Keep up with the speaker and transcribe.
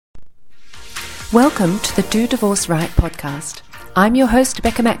Welcome to the Do Divorce Right podcast. I'm your host,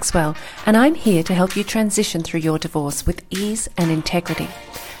 Becca Maxwell, and I'm here to help you transition through your divorce with ease and integrity,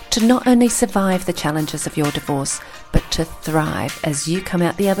 to not only survive the challenges of your divorce, but to thrive as you come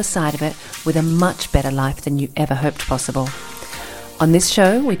out the other side of it with a much better life than you ever hoped possible. On this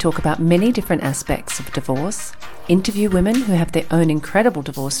show, we talk about many different aspects of divorce, interview women who have their own incredible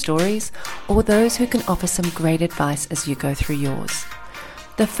divorce stories, or those who can offer some great advice as you go through yours.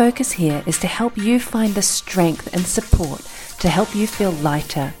 The focus here is to help you find the strength and support to help you feel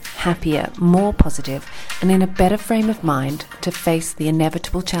lighter, happier, more positive, and in a better frame of mind to face the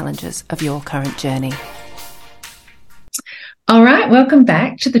inevitable challenges of your current journey. All right, welcome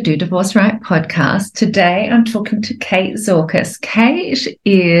back to the Do Divorce Right podcast. Today I'm talking to Kate Zorkas. Kate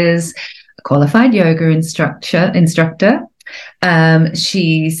is a qualified yoga instructor.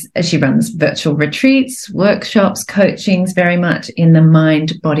 She runs virtual retreats, workshops, coachings, very much in the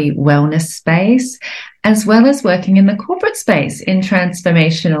mind-body wellness space, as well as working in the corporate space in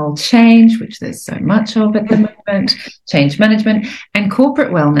transformational change, which there's so much of at the moment, change management, and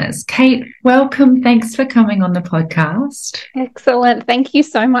corporate wellness. Kate, welcome. Thanks for coming on the podcast. Excellent. Thank you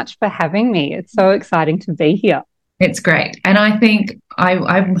so much for having me. It's so exciting to be here. It's great. And I think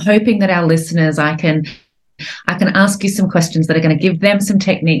I'm hoping that our listeners, I can ask you some questions that are going to give them some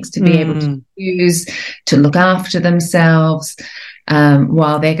techniques to be able to use to look after themselves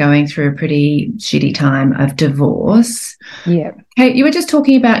while they're going through a pretty shitty time of divorce. Yeah. Kate, you were just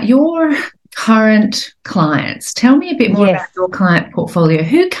talking about your current clients. Tell me a bit more about your client portfolio.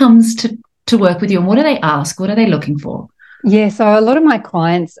 Who comes to work with you and what do they ask? What are they looking for? Yeah, so a lot of my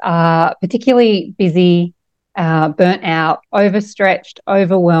clients are particularly busy, burnt out, overstretched,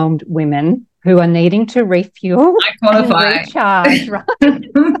 overwhelmed women who are needing to refuel and recharge, right?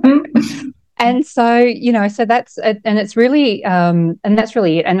 And so, so that's, and it's really, and that's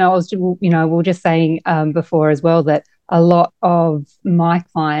really it. And I was, we were just saying before as well that a lot of my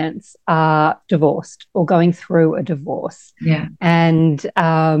clients are divorced or going through a divorce. Yeah. And,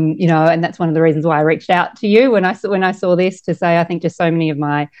 and that's one of the reasons why I reached out to you when I saw this, to say, I think just so many of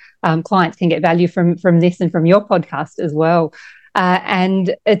my clients can get value from this and from your podcast as well.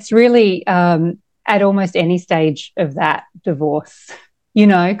 And it's really at almost any stage of that divorce,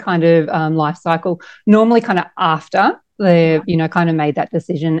 kind of life cycle, normally kind of after they've, kind of made that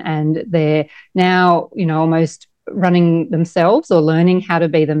decision and they're now, almost running themselves or learning how to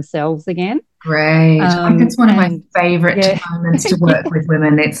be themselves again. Great. I think it's one of my favourite moments to work with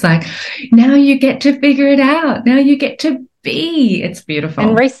women. It's like, now you get to figure it out. Now you get to be. It's beautiful.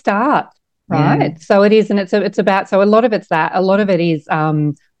 And restart. Right. Yeah. So it is. And it's about, so a lot of it's that, a lot of it is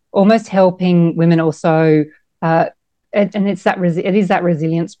almost helping women also, and it's that, it is that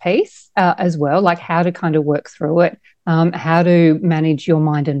resilience piece as well, like how to kind of work through it, how to manage your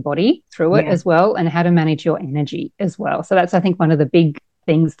mind and body through it as well, and how to manage your energy as well. So that's, I think, one of the big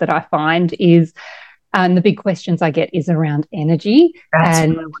things that I find is, and the big questions I get is around energy. That's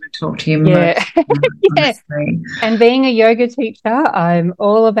what I want to talk to you most. And being a yoga teacher, I'm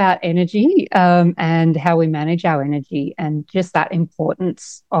all about energy and how we manage our energy and just that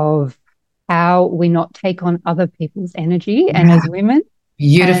importance of how we not take on other people's energy. And as women,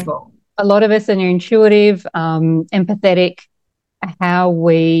 beautiful. A lot of us are intuitive, empathetic, how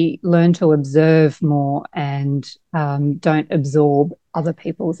we learn to observe more and don't absorb other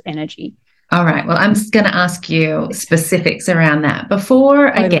people's energy. All right. Well, I'm just going to ask you specifics around that.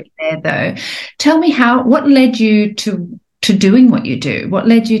 Before I get there, though, tell me what led you to doing what you do? What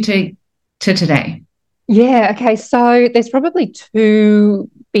led you to today? Yeah. Okay. So there's probably two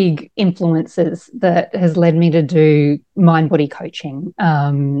big influences that has led me to do mind-body coaching.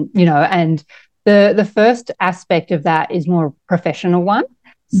 And the first aspect of that is more a professional one.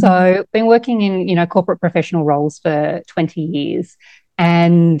 Mm-hmm. So I've been working in, corporate professional roles for 20 years.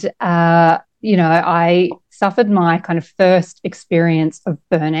 And, I suffered my kind of first experience of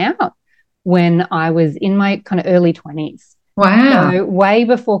burnout when I was in my kind of early 20s. Wow. So way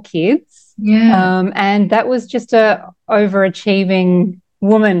before kids. Yeah. And that was just a overachieving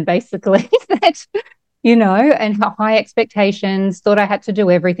woman, basically, that, and high expectations, thought I had to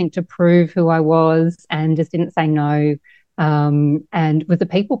do everything to prove who I was and just didn't say no. And was a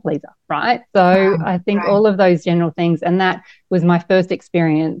people pleaser, right? So I think all of those general things, and that was my first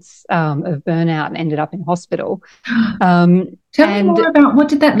experience of burnout and ended up in hospital. Tell me more about what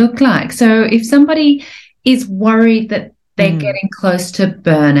did that look like? So if somebody is worried that they're getting close to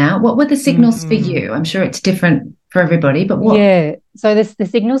burnout, what were the signals for you? I'm sure it's different for everybody, but what? Yeah, so the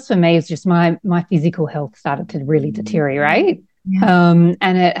signals for me is just my physical health started to really deteriorate. And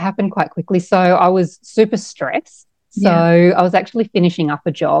it happened quite quickly. So I was super stressed. So I was actually finishing up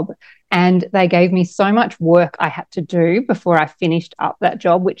a job, and they gave me so much work I had to do before I finished up that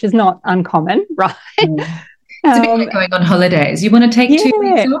job, which is not uncommon, right? It's a bit like going on holidays. You want to take 2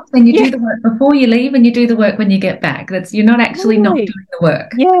 weeks off, then you do the work before you leave, and you do the work when you get back. You're not actually not doing the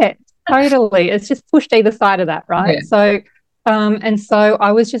work. Yeah, totally. It's just pushed either side of that, right? Yeah. So, and so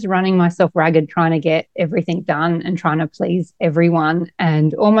I was just running myself ragged, trying to get everything done and trying to please everyone,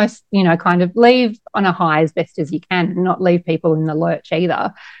 and almost, kind of leave on a high as best as you can, and not leave people in the lurch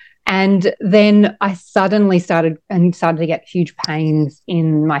either. And then I suddenly started to get huge pains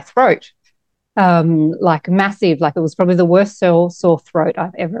in my throat. Like massive, like it was probably the worst sore throat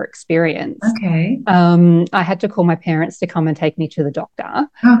I've ever experienced. Okay. I had to call my parents to come and take me to the doctor.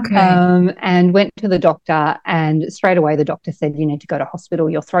 Okay. And went to the doctor, and straight away the doctor said, you need to go to hospital.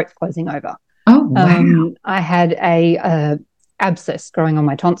 Your throat's closing over. Oh, wow. I had a abscess growing on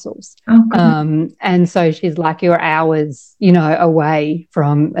my tonsils. Oh, and so she's like, you're hours, away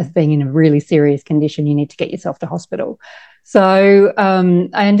from being in a really serious condition. You need to get yourself to hospital. So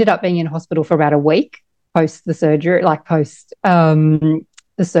I ended up being in hospital for about a week post the surgery, the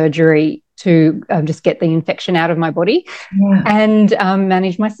surgery to just get the infection out of my body and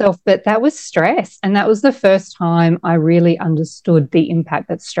manage myself. But that was stress. And that was the first time I really understood the impact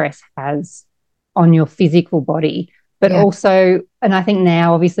that stress has on your physical body. But also, and I think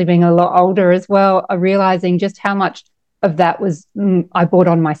now, obviously being a lot older as well, realizing just how much of that was I brought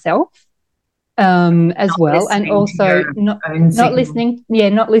on myself. As well, and also not listening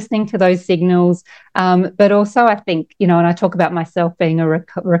to those signals, but also I think, and I talk about myself being a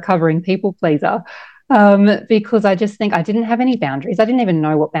recovering people pleaser, because I just think I didn't have any boundaries. I didn't even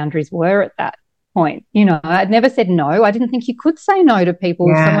know what boundaries were at that point. I'd never said no. I didn't think you could say no to people.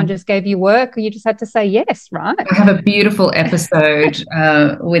 If someone just gave you work, you just had to say yes, right? I have a beautiful episode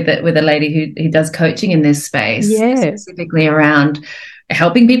with a lady who does coaching in this space, specifically around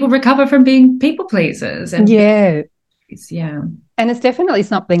helping people recover from being people pleasers. And and it's definitely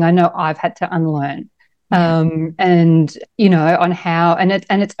something I know I've had to unlearn. And on how, and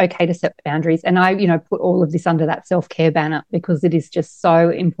it's okay to set boundaries. And I put all of this under that self-care banner, because it is just so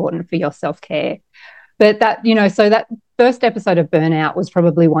important for your self-care. But that, so that first episode of burnout was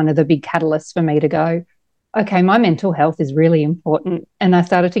probably one of the big catalysts for me to go, okay, my mental health is really important. And I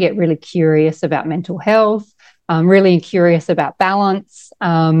started to get really curious about mental health, really curious about balance,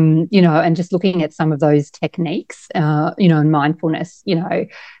 and just looking at some of those techniques, and mindfulness,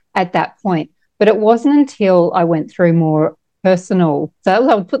 at that point. But it wasn't until I went through more personal, so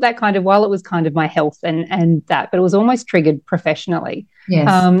I would put that kind of, while it was kind of my health and that, but it was almost triggered professionally.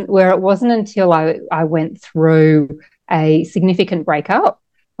 Yes. Where it wasn't until I went through a significant breakup.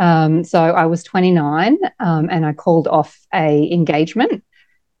 So I was 29, and I called off a engagement.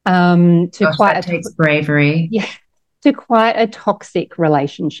 That takes bravery. Yeah, to quite a toxic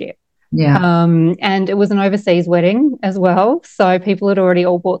relationship. Yeah. And it was an overseas wedding as well. So people had already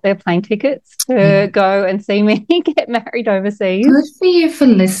all bought their plane tickets to go and see me get married overseas. Good for you for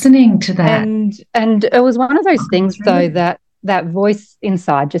listening to that. And it was one of those things, though, that voice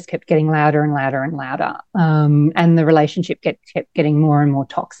inside just kept getting louder and louder and louder. And the relationship kept getting more and more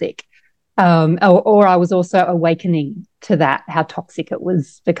toxic. Or I was also awakening to that, how toxic it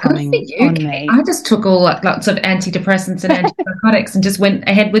was becoming on me. I just took lots of antidepressants and antipsychotics and just went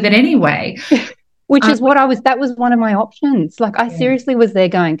ahead with it anyway. Which is that was one of my options. Like I seriously was there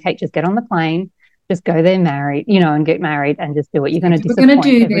going, Kate, just get on the plane, just go there married, and get married and just do it. You're going to disappoint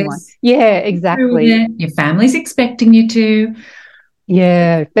everyone. This. Yeah, exactly. Your family's expecting you to.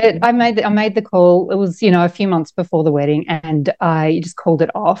 Yeah, but I made the call. It was, a few months before the wedding, and I just called it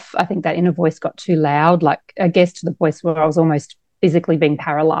off. I think that inner voice got too loud, like I guess to the point where I was almost physically being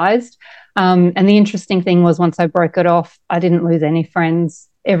paralyzed. And the interesting thing was, once I broke it off, I didn't lose any friends.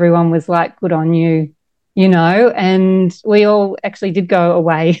 Everyone was like, good on you, and we all actually did go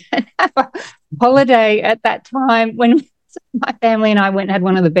away and have a holiday at that time when my family and I went and had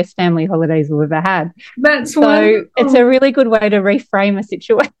one of the best family holidays we've ever had. That's so wonderful. It's a really good way to reframe a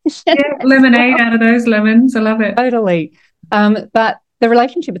situation. Yeah, lemonade out of those lemons. I love it. Totally. But the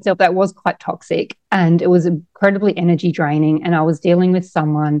relationship itself, that was quite toxic, and it was incredibly energy draining. And I was dealing with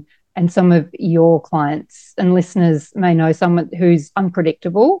someone, and some of your clients and listeners may know someone who's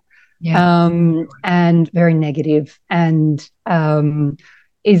unpredictable, and very negative, and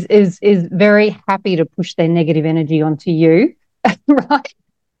is very happy to push their negative energy onto you, right?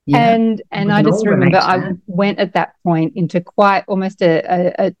 Yeah. And I just remember I went at that point into quite almost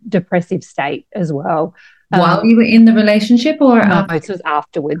a depressive state as well. While you were in the relationship, or no, after? This was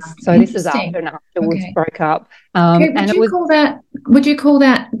afterwards. So this is afterwards broke up. Would you call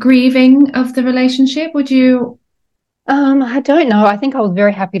that grieving of the relationship? Would you? I don't know. I think I was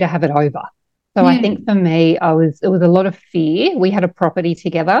very happy to have it over. So I think for me, it was a lot of fear. We had a property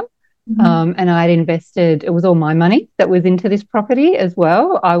together, and I'd invested, it was all my money that was into this property as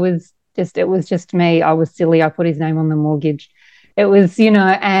well. It was just me. I was silly. I put his name on the mortgage. It was,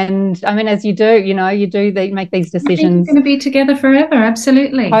 and I mean, as you do, they make these decisions. You're going to be together forever.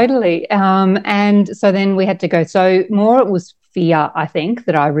 Absolutely. Totally. And so then we had to go. So more it was fear, I think,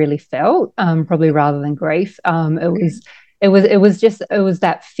 that I really felt, probably rather than grief. It was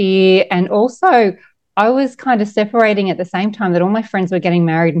that fear. And also I was kind of separating at the same time that all my friends were getting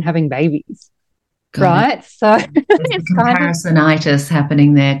married and having babies. Right. So it's comparisonitis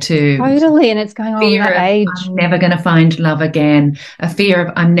happening there too. Totally. And it's going on fear that of, age. I'm never going to find love again. A fear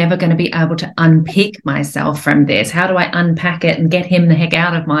of I'm never going to be able to unpick myself from this. How do I unpack it and get him the heck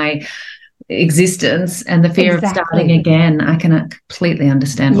out of my existence? And the fear of starting again. I can completely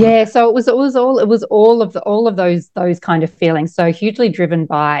understand. Yeah. So it was all of those kind of feelings. So hugely driven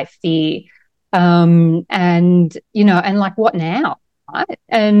by fear. And like, what now? Right.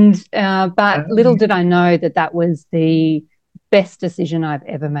 And but little did I know that was the best decision I've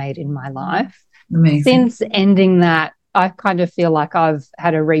ever made in my life. Amazing. Since ending that, I kind of feel like I've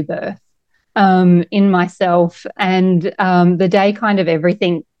had a rebirth in myself. And the day kind of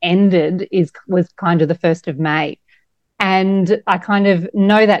everything ended was kind of the 1st of May. And I kind of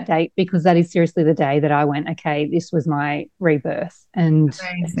know that date because that is seriously the day that I went, okay, this was my rebirth. And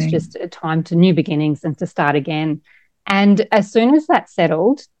It's just a time to new beginnings and to start again. And as soon as that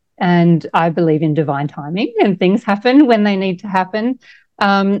settled, and I believe in divine timing and things happen when they need to happen,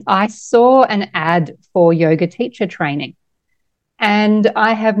 I saw an ad for yoga teacher training. And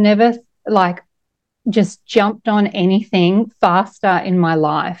I have never just jumped on anything faster in my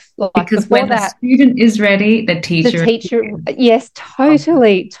life. Because when the student is ready, the teacher yes,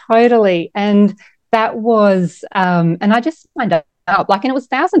 totally. And that was, and I just signed up. And it was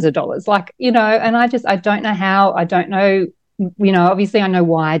thousands of dollars, and I don't know how, I don't know, obviously I know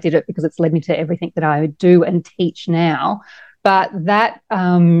why I did it because it's led me to everything that I do and teach now. But that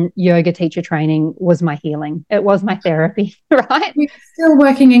yoga teacher training was my healing. It was my therapy, right? You were still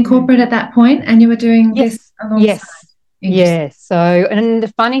working in corporate at that point and you were doing this alongside? Yes. So, and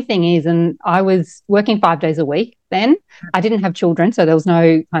the funny thing is, and I was working 5 days a week then. I didn't have children, so there was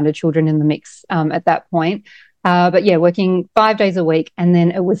no kind of children in the mix at that point. But yeah, working 5 days a week. And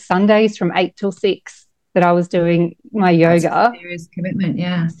then it was Sundays from 8 till 6 that I was doing my yoga. That's a serious commitment,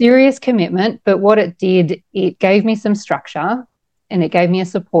 yeah. Serious commitment. But what it did, it gave me some structure and it gave me a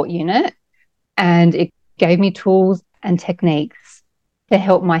support unit and it gave me tools and techniques to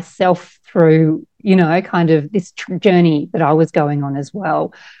help myself through, kind of this journey that I was going on as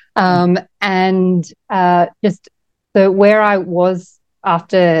well. Just where I was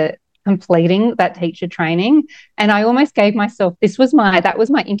after completing that teacher training, and I almost gave myself, that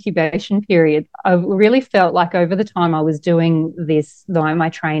was my incubation period. I really felt like over the time I was doing my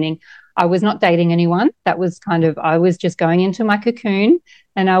training, I was not dating anyone. That was I was just going into my cocoon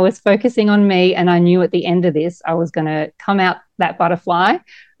and I was focusing on me, and I knew at the end of this I was going to come out that butterfly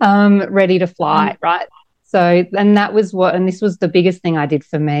ready to fly, right? So, and this was the biggest thing I did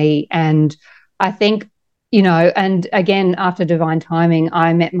for me. And I think and again, after divine timing,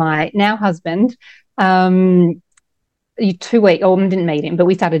 I met my now husband 2 weeks, or didn't meet him, but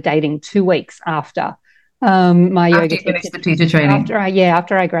we started dating 2 weeks after my yoga teacher training.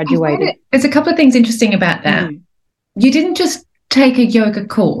 After I graduated. There's a couple of things interesting about that. You didn't just take a yoga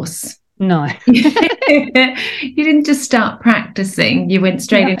course. No. You didn't just start practicing. You went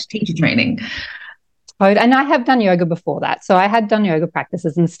straight into teacher training. And I have done yoga before that. So I had done yoga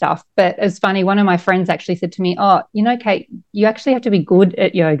practices and stuff. But it's funny, one of my friends actually said to me, Kate, you actually have to be good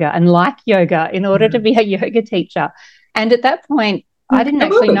at yoga and like yoga in order to be a yoga teacher. And at that point, I didn't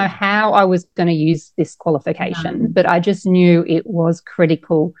actually know how I was going to use this qualification, but I just knew it was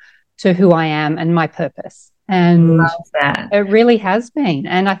critical to who I am and my purpose. And love that. It really has been.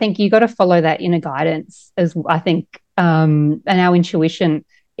 And I think you got to follow that inner guidance, as I think, and our intuition.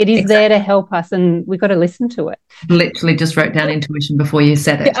 It is there to help us, and we've got to listen to it. Literally just wrote down intuition before you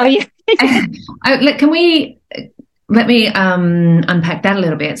said it. Oh, yeah. Let me unpack that a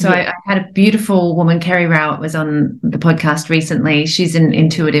little bit. So I had a beautiful woman, Kerry Rowett, was on the podcast recently. She's an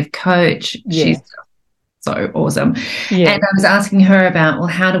intuitive coach. Yeah. She's so awesome. Yeah. And I was asking her about,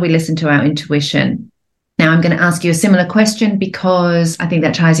 how do we listen to our intuition? Now, I'm going to ask you a similar question because I think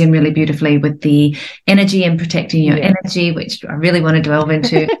that ties in really beautifully with the energy and protecting your energy, which I really want to delve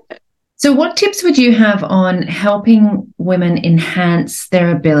into. So what tips would you have on helping women enhance their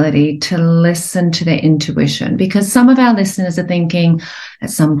ability to listen to their intuition? Because some of our listeners are thinking,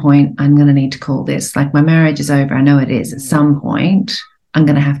 at some point, I'm going to need to call this. Like, my marriage is over. I know it is. At some point, I'm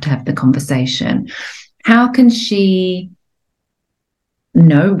going to have the conversation. How can she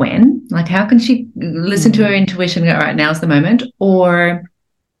know when? Like, how can she listen to her intuition and go, all right, now's the moment? Or,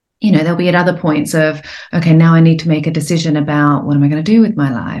 you know, there'll be at other points of, okay, now I need to make a decision about what am I going to do with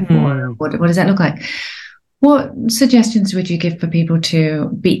my life? Or what does that look like? What suggestions would you give for people to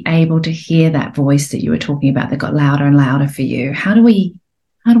be able to hear that voice that you were talking about that got louder and louder for you? How do we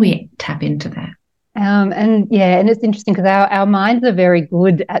tap into that? And it's interesting because our minds are very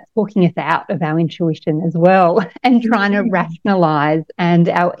good at talking us out of our intuition as well and trying to rationalize, and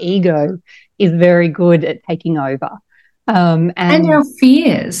our ego is very good at taking over. And our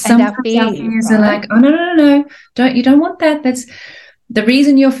fears. Sometimes our fears are like, oh, no. You don't want that. That's the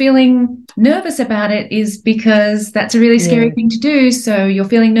reason you're feeling nervous about it, is because that's a really scary thing to do. So you're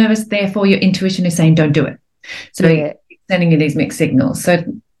feeling nervous, therefore your intuition is saying, don't do it. So it's sending you these mixed signals. So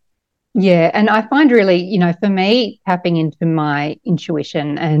and I find really, you know, for me, tapping into my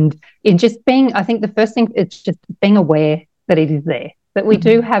intuition and in just being, I think the first thing, it's just being aware that it is there, that we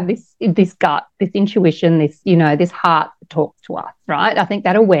do have this gut, this intuition, this, you know, this heart that talks to us, right? I think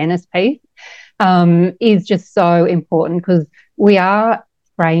that awareness piece is just so important, because we are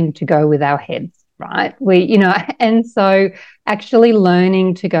trained to go with our heads, right? And so actually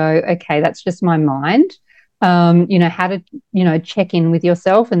learning to go, okay, that's just my mind. You know, how to, you know, check in with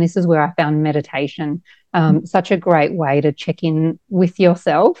yourself. And this is where I found meditation such a great way to check in with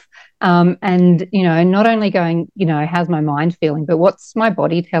yourself. And, you know, not only going, you know, how's my mind feeling, but what's my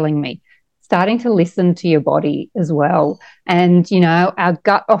body telling me? Starting to listen to your body as well. And, you know, our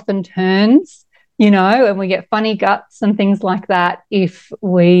gut often turns, you know, and we get funny guts and things like that if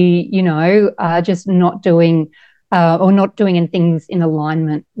we, you know, are just not doing things in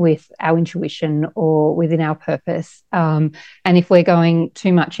alignment with our intuition or within our purpose. And if we're going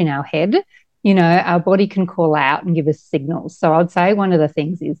too much in our head, you know, our body can call out and give us signals. So I'd say one of the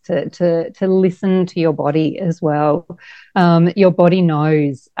things is to listen to your body as well. Your body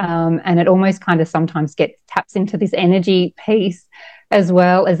knows, and it almost kind of sometimes taps into this energy piece as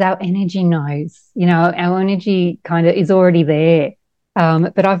well, as our energy knows. You know, our energy kind of is already there.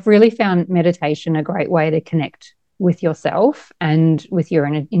 But I've really found meditation a great way to connect with yourself and with your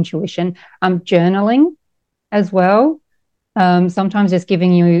intuition. Journaling as well. Sometimes just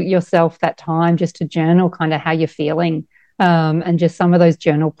giving yourself that time just to journal kind of how you're feeling, and just some of those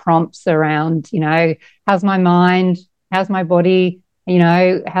journal prompts around, you know, how's my mind, how's my body, you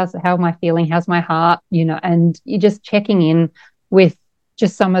know, how am I feeling, how's my heart, you know, and you're just checking in with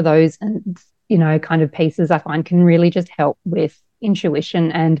just some of those, and, you know, kind of pieces I find can really just help with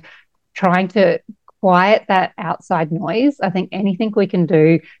intuition and trying to quiet that outside noise. I think anything we can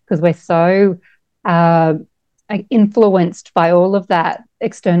do, because we're so influenced by all of that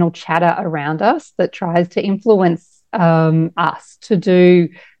external chatter around us that tries to influence us to do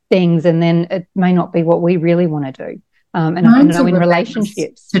things, and then it may not be what we really want to do. And I know in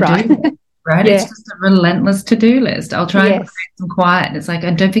relationships, right? Right? Yeah. It's just a relentless to-do list. I'll try and create some quiet, and it's like,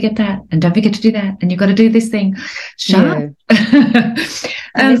 and don't forget that, and don't forget to do that, and you've got to do this thing. Shut up.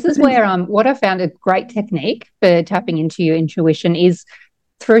 And this is where what I found a great technique for tapping into your intuition is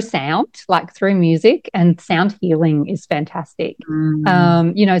through sound, like through music, and sound healing is fantastic.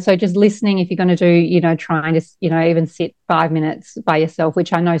 You know, so just listening, if you're going to do, you know, trying to, you know, even sit 5 minutes by yourself,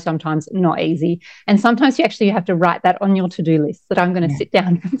 which I know sometimes not easy. And sometimes you actually have to write that on your to-do list, that I'm going to sit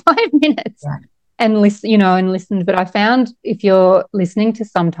down for 5 minutes and listen, you know, and listen. But I found if you're listening to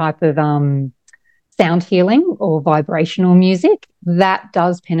some type of sound healing or vibrational music, that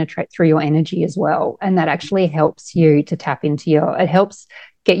does penetrate through your energy as well. And that actually helps you to tap into it helps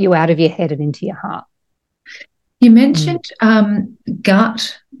get you out of your head and into your heart. You mentioned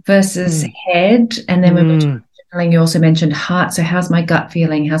gut versus head, and then when we were journaling, you also mentioned heart. So how's my gut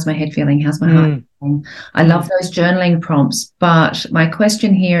feeling? How's my head feeling? How's my heart feeling? I love those journaling prompts. But my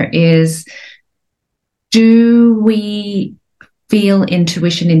question here is, do we feel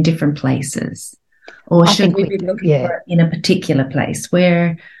intuition in different places? Or should we be looking for it in a particular place?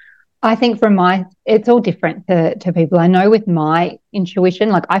 Where I think it's all different to people. I know with my intuition,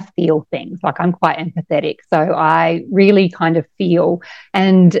 like I feel things, like I'm quite empathetic. So I really kind of feel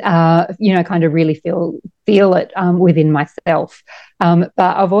and, you know, kind of really feel it within myself. But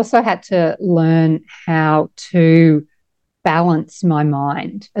I've also had to learn how to balance my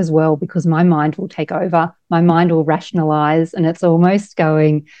mind as well, because my mind will take over. My mind will rationalize, and it's almost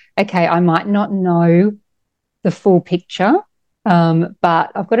going, okay, I might not know the full picture,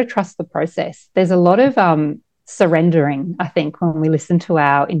 But I've got to trust the process. There's a lot of surrendering, I think, when we listen to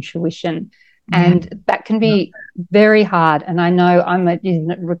our intuition. And that can be very hard. And I know I'm a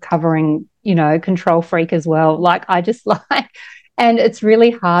recovering, control freak as well. Like I just and it's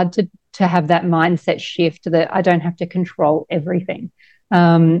really hard to have that mindset shift that I don't have to control everything,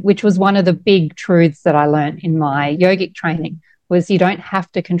 which was one of the big truths that I learned in my yogic training was you don't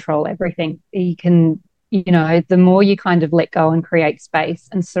have to control everything. You can, the more you kind of let go and create space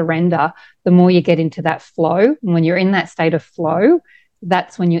and surrender, the more you get into that flow. And when you're in that state of flow,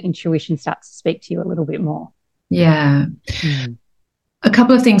 that's when your intuition starts to speak to you a little bit more. Yeah. A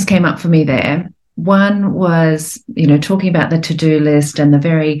couple of things came up for me there. One was, talking about the to-do list and the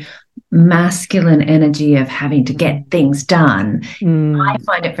very masculine energy of having to get things done. I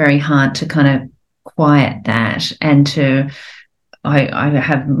find it very hard to kind of quiet that and I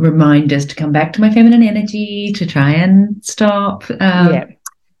have reminders to come back to my feminine energy, to try and stop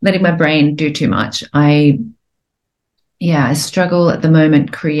letting my brain do too much. I struggle at the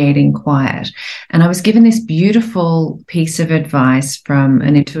moment creating quiet. And I was given this beautiful piece of advice from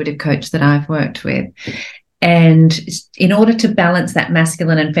an intuitive coach that I've worked with. And in order to balance that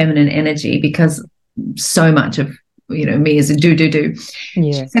masculine and feminine energy, because so much of, me is a do.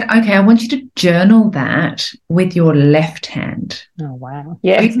 She said, okay, I want you to journal that with your left hand. Oh, wow.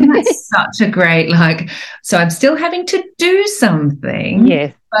 Yeah. Isn't that such a great, so I'm still having to do something.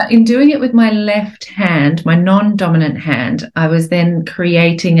 Yes. But in doing it with my left hand, my non-dominant hand, I was then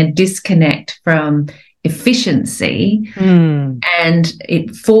creating a disconnect from efficiency, and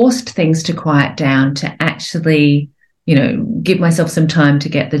it forced things to quiet down to actually, give myself some time to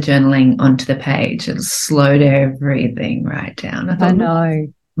get the journaling onto the page. It slowed everything right down. I know.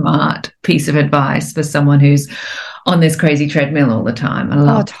 Smart piece of advice for someone who's on this crazy treadmill all the time. I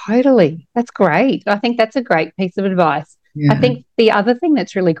love it. Totally. That's great. I think that's a great piece of advice. Yeah. I think the other thing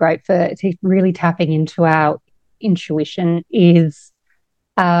that's really great to really tapping into our intuition is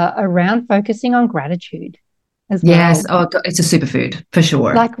around focusing on gratitude as well. Yes. Oh, God, it's a superfood for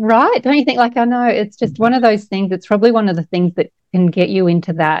sure. Right? Don't you think? I know it's just one of those things. It's probably one of the things that can get you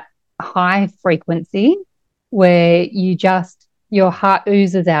into that high frequency where your heart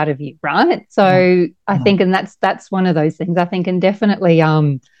oozes out of you, right? So I think, and that's one of those things. I think, and definitely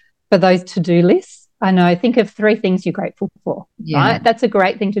for those to-do lists, think of 3 things you're grateful for, right? That's a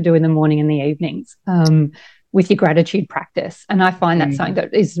great thing to do in the morning and the evenings with your gratitude practice. And I find that's something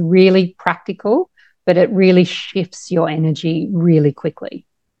that is really practical, but it really shifts your energy really quickly.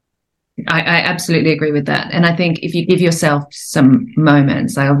 I absolutely agree with that. And I think if you give yourself some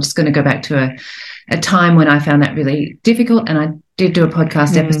moments, I'm just going to go back to a time when I found that really difficult, and I did do a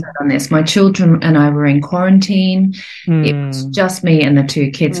podcast episode on this. My children and I were in quarantine. It was just me and the 2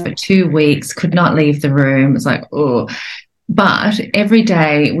 kids for 2 weeks, could not leave the room. It was like, oh. But every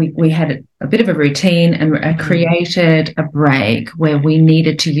day we had a bit of a routine and created a break where we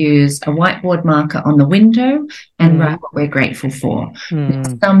needed to use a whiteboard marker on the window and write what we're grateful for.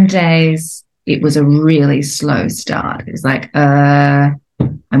 Some days it was a really slow start. It was like,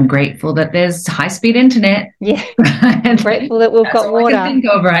 I'm grateful that there's high-speed internet. Yeah. I'm grateful that we've got water. I can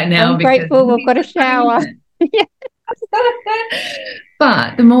think of right now. I'm grateful we've got a shower. Yeah.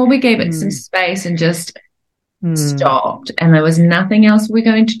 But the more we gave it some space and just stopped, and there was nothing else we're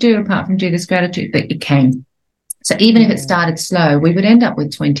going to do apart from do this gratitude, that it came. So even if it started slow, we would end up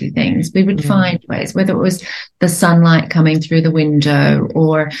with 20 things. We would find ways, whether it was the sunlight coming through the window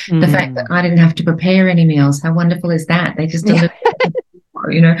or the fact that I didn't have to prepare any meals. How wonderful is that? They just delivered.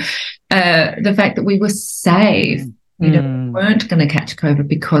 The fact that we were safe, we weren't going to catch COVID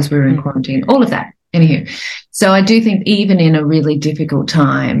because we were in quarantine, all of that. Anywho, so I do think even in a really difficult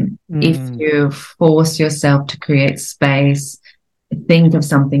time, if you force yourself to create space, think of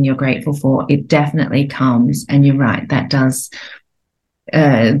something you're grateful for, it definitely comes. And you're right, that does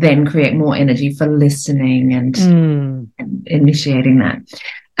then create more energy for listening and initiating that.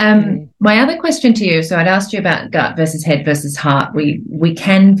 My other question to you, so I'd asked you about gut versus head versus heart. We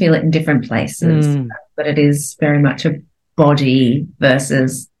can feel it in different places, but it is very much a body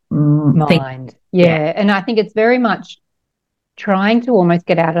versus mind. Yeah. And I think it's very much trying to almost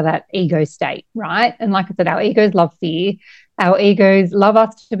get out of that ego state, right? And like I said, our egos love fear. Our egos love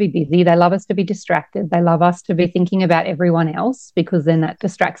us to be busy. They love us to be distracted. They love us to be thinking about everyone else, because then that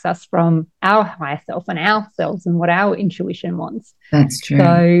distracts us from our higher self and ourselves and what our intuition wants. That's true.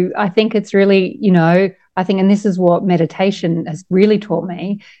 So I think it's really, I think, and this is what meditation has really taught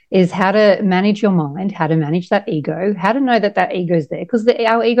me, is how to manage your mind, how to manage that ego, how to know that ego is there, because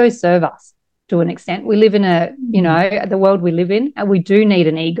our egos serve us to an extent. We live in the world we live in, and we do need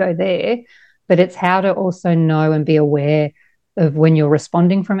an ego there, but it's how to also know and be aware of when you're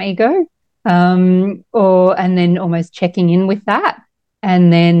responding from ego, and then almost checking in with that,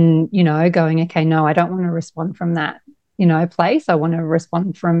 and then, you know, going, okay, no, I don't want to respond from that, you know, place. I want to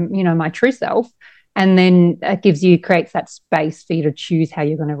respond from, you know, my true self. And then it creates that space for you to choose how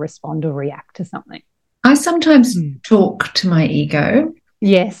you're going to respond or react to something. I sometimes talk to my ego.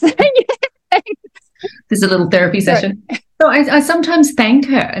 Yes. There's a little therapy session. So I sometimes thank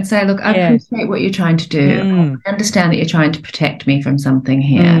her and say, look, I appreciate what you're trying to do. I understand that you're trying to protect me from something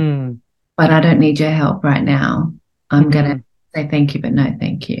here, but I don't need your help right now. I'm going to say thank you, but no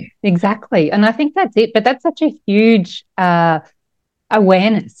thank you. Exactly. And I think that's it. But that's such a huge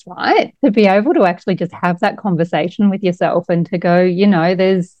awareness, right? To be able to actually just have that conversation with yourself and to go, you know,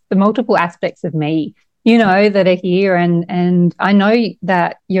 there's the multiple aspects of me, you know, that are here, and I know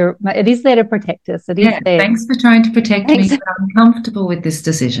that it is there to protect us. It is there. Thanks for trying to protect me, but I'm comfortable with this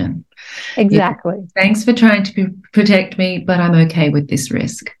decision. Exactly. Yeah. Thanks for trying to protect me, but I'm okay with this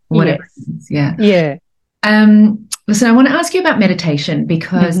risk. Whatever it is. Yeah. Yeah. Listen, I want to ask you about meditation,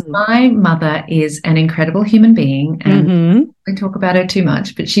 because my mother is an incredible human being, and I talk about her too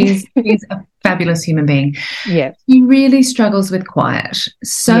much, but she's a fabulous human being. Yeah. She really struggles with quiet,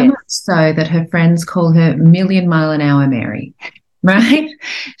 so much so that her friends call her Million Mile an Hour Mary, right?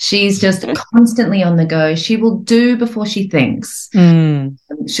 She's just constantly on the go. She will do before she thinks.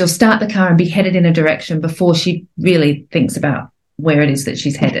 She'll start the car and be headed in a direction before she really thinks about where it is that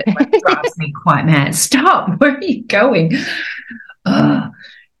she's headed. It drives me quite mad. Stop, where are you going?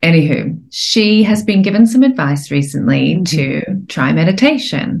 Anywho, she has been given some advice recently to try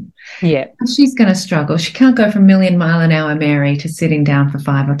meditation. Yeah. She's going to struggle. She can't go from Million Mile an Hour Mary to sitting down for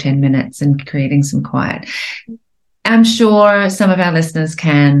 5 or 10 minutes and creating some quiet. I'm sure some of our listeners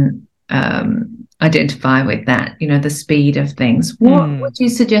can identify with that, you know, the speed of things. What would you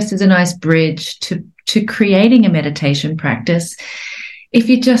suggest is a nice bridge to creating a meditation practice if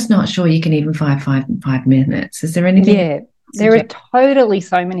you're just not sure you can even five minutes? Is there anything? Yeah, there are totally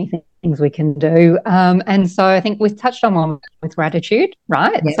so many things we can do. And so I think we've touched on one with gratitude,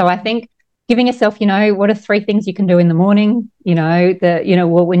 right? Yeah. So I think giving yourself, you know, what are 3 things you can do in the morning? You know,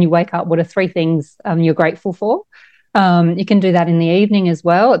 when you wake up, what are 3 things you're grateful for? You can do that in the evening as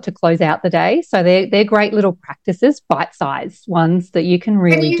well to close out the day. So they're great little practices, bite-sized ones that you can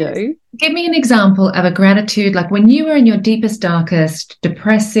really do. Give me an example of a gratitude, like when you were in your deepest, darkest,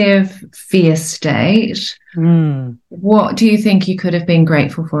 depressive, fear state. What do you think you could have been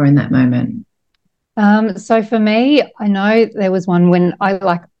grateful for in that moment? So for me, I know there was one when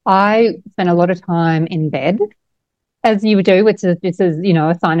I spent a lot of time in bed. As you do, it's a you know,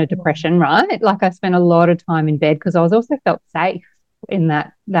 a sign of depression, right? Like I spent a lot of time in bed because I was also felt safe in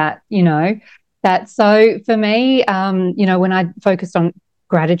that you know, that. So for me, you know, when I focused on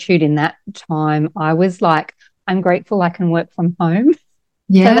gratitude in that time, I was like, I'm grateful I can work from home.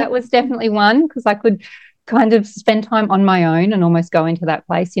 Yeah. So that was definitely one, because I could kind of spend time on my own and almost go into that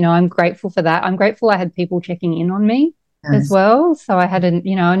place. You know, I'm grateful for that. I'm grateful I had people checking in on me as well. So I had a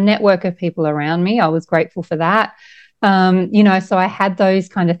network of people around me. I was grateful for that. You know, so I had those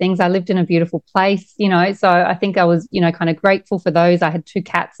kind of things. I lived in a beautiful place, you know, so I think I was, you know, kind of grateful for those. I had 2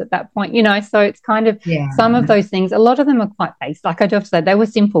 cats at that point, you know, so it's kind of some of those things. A lot of them are quite basic. Like I just said, they were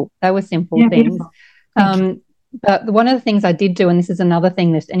simple things. But one of the things I did do, and this is another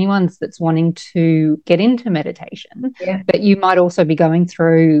thing that anyone that's wanting to get into meditation, but you might also be going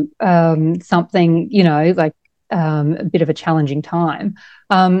through something, you know, like a bit of a challenging time.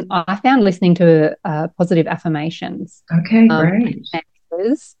 I found listening to positive affirmations. Okay, great.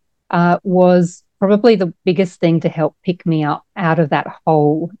 Was probably the biggest thing to help pick me up out of that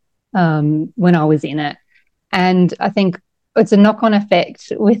hole when I was in it. And I think it's a knock-on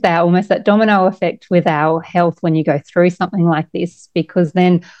effect with almost that domino effect with our health when you go through something like this, because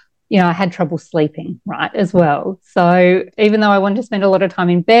then, you know, I had trouble sleeping, right, as well. So even though I wanted to spend a lot of time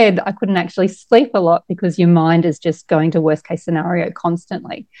in bed, I couldn't actually sleep a lot because your mind is just going to worst case scenario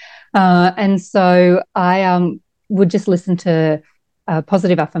constantly. And so I would just listen to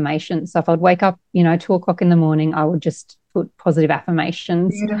positive affirmations. So if I'd wake up, you know, 2:00 in the morning, I would just put positive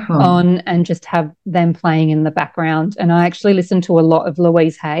affirmations on and just have them playing in the background. And I actually listened to a lot of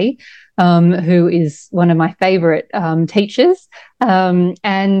Louise Hay, who is one of my favorite teachers.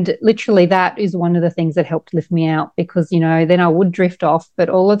 And literally that is one of the things that helped lift me out, because, you know, then I would drift off, but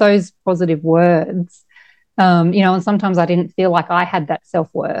all of those positive words, you know, and sometimes I didn't feel like I had that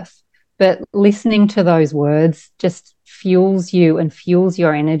self-worth, but listening to those words just fuels you and fuels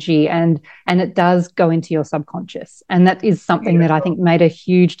your energy, and it does go into your subconscious. And that is something that I think made a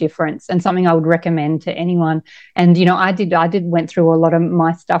huge difference, and something I would recommend to anyone. And, you know, I went through a lot of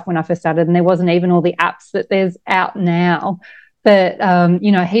my stuff when I first started, and there wasn't even all the apps that there's out now. but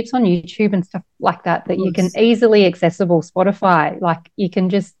heaps on YouTube and stuff like that you can easily accessible. Spotify, like you can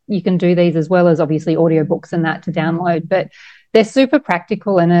do these as well as obviously audiobooks and that to download, but they're super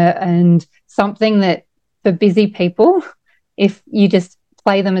practical and something that for busy people, if you just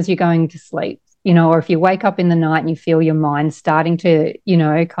play them as you're going to sleep, or if you wake up in the night and you feel your mind starting to,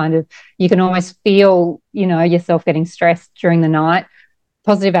 kind of, you can almost feel, yourself getting stressed during the night.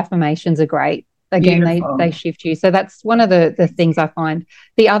 Positive affirmations are great. Again, they shift you. So that's one of the things I find.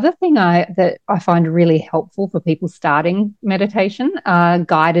 The other thing that I find really helpful for people starting meditation are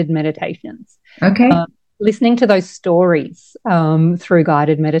guided meditations. Okay. Listening to those stories through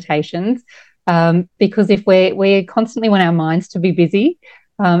guided meditations, because if we constantly want our minds to be busy,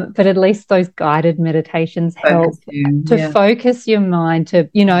 but at least those guided meditations help to focus your mind to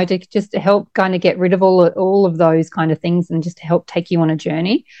just to help kind of get rid of all of those kind of things and just to help take you on a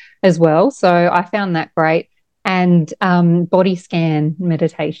journey as well. So I found that great. And body scan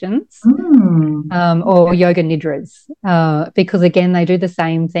meditations or yoga nidras, because again, they do the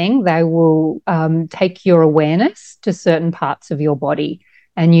same thing. They will take your awareness to certain parts of your body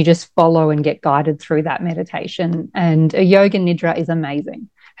and you just follow and get guided through that meditation. And a yoga nidra is amazing.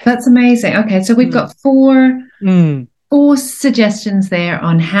 That's amazing. Okay, so we've got four suggestions there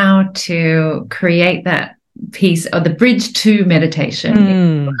on how to create that piece of the bridge to meditation.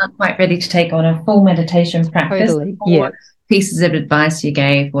 You're not quite ready to take on a full meditation practice. Totally. Four pieces of advice you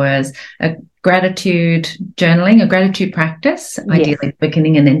gave was a gratitude journaling, a gratitude practice, ideally at the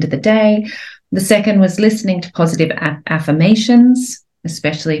beginning and end of the day. The second was listening to positive affirmations,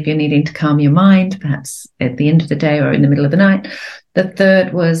 especially if you're needing to calm your mind, perhaps at the end of the day or in the middle of the night. The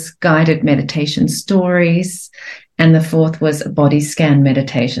third was guided meditation stories. And the fourth was body scan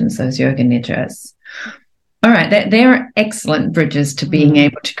meditations, those yoga nidras. All right, they're excellent bridges to being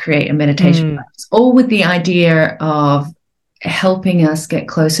able to create a meditation practice, all with the idea of helping us get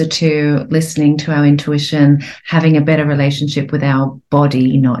closer to listening to our intuition, having a better relationship with our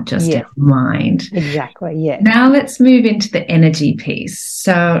body, not just our mind. Exactly, yeah. Now let's move into the energy piece.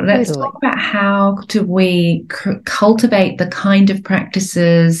 So let's talk about how do we cultivate the kind of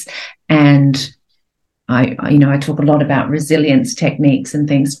practices, and I talk a lot about resilience techniques and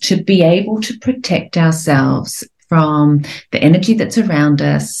things to be able to protect ourselves from the energy that's around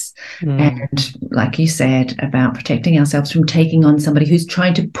us. And like you said, about protecting ourselves from taking on somebody who's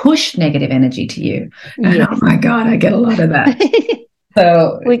trying to push negative energy to you. And oh my God, I get a lot of that.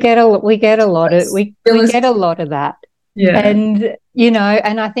 So we get a lot of that. Yeah. And,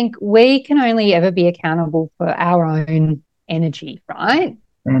 and I think we can only ever be accountable for our own energy, right?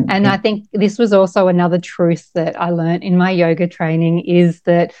 And I think this was also another truth that I learned in my yoga training is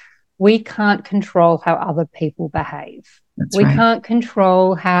that we can't control how other people behave. We can't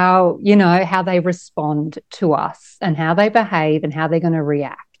control how they respond to us and how they behave and how they're going to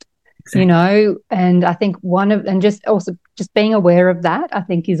react. Exactly. And I think just being aware of that, I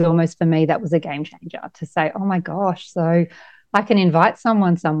think is almost for me, that was a game changer to say, oh my gosh, so I can invite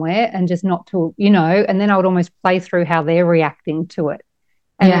someone somewhere and just not to, and then I would almost play through how they're reacting to it.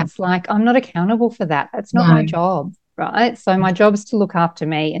 And it's like, I'm not accountable for that. That's not my job, right? So my job is to look after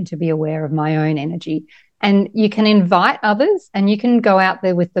me and to be aware of my own energy. And you can invite others and you can go out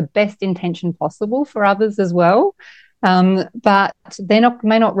there with the best intention possible for others as well. But they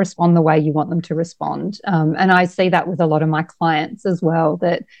may not respond the way you want them to respond. And I see that with a lot of my clients as well,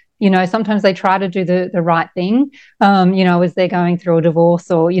 that sometimes they try to do the right thing, as they're going through a divorce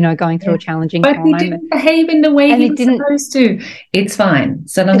or, going through a challenging time. But they didn't behave in the way he was supposed to. It's fine.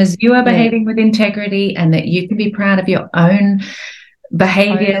 So long as you are behaving with integrity and that you can be proud of your own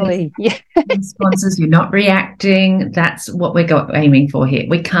behavior, responses, you're not reacting. That's what we're aiming for here.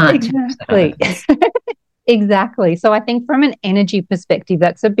 We can't. Exactly. Exactly. So I think from an energy perspective,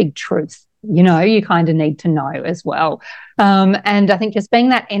 that's a big truth. You kind of need to know as well. And I think just being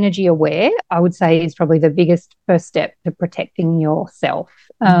that energy aware, I would say, is probably the biggest first step to protecting yourself,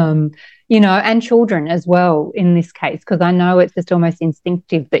 and children as well in this case, because I know it's just almost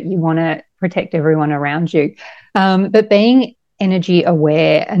instinctive that you want to protect everyone around you. But being energy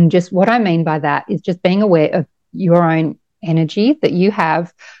aware, and just what I mean by that is just being aware of your own energy that you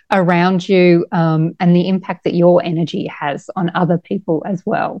have around you, and the impact that your energy has on other people as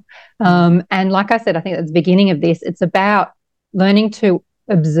well. And like I said, I think at the beginning of this, it's about learning to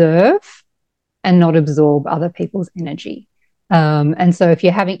observe and not absorb other people's energy. And so if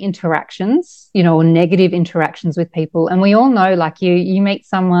you're having interactions, or negative interactions with people, and we all know, like you meet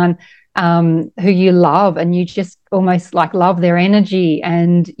someone who you love and you just almost like love their energy,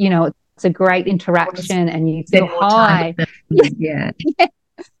 and it's a great interaction and you feel high.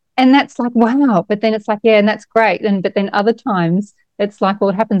 And that's like, wow. But then it's like, yeah, and that's great. But then other times it's like, well,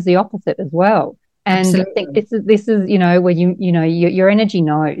 it happens the opposite as well. And Absolutely. I think this is, where your energy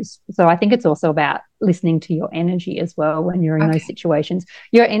knows. So I think it's also about listening to your energy as well when you're in those situations.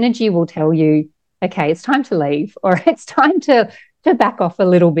 Your energy will tell you, okay, it's time to leave, or it's time to back off a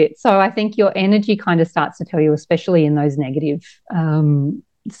little bit. So I think your energy kind of starts to tell you, especially in those negative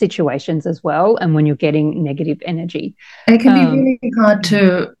situations as well, and when you're getting negative energy. And it can be really hard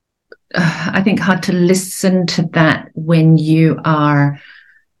to, I think, hard to listen to that when you are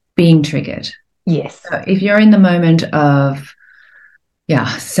being triggered. Yes. So if you're in the moment of,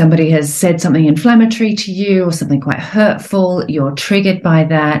 somebody has said something inflammatory to you or something quite hurtful, you're triggered by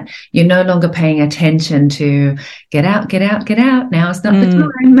that, you're no longer paying attention to get out, now is not the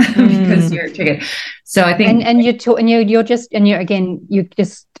time because you're triggered. So I think you're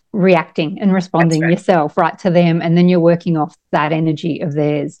just reacting and responding yourself right to them, and then you're working off that energy of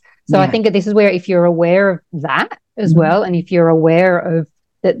theirs. So I think that this is where, if you're aware of that as well, and if you're aware of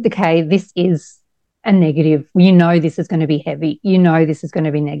that, okay, this is a negative, this is going to be heavy, this is going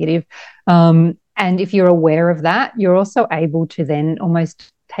to be negative, and if you're aware of that, you're also able to then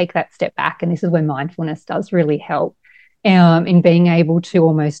almost take that step back, and this is where mindfulness does really help in being able to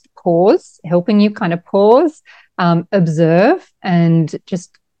almost pause, helping you kind of pause, observe, and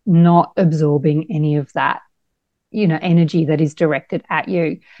just not absorbing any of that energy that is directed at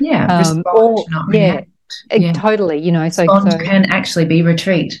you. Respond, not react. Totally. So can actually be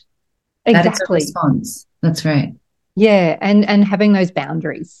retreat. Exactly. That is a response. That's right. Yeah, and having those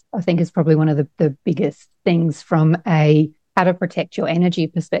boundaries, I think, is probably one of the biggest things from a how to protect your energy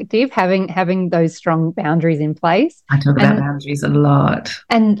perspective. Having those strong boundaries in place. I talk about boundaries a lot.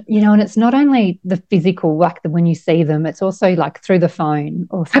 And and it's not only the physical, like when you see them, it's also like through the phone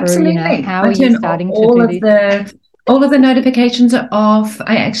or through how are you starting to do this? All of the notifications are off.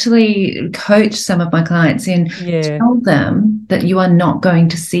 I actually coach some of my clients in tell them that you are not going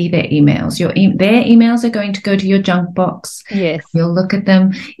to see their emails. Their emails are going to go to your junk box. Yes. You'll look at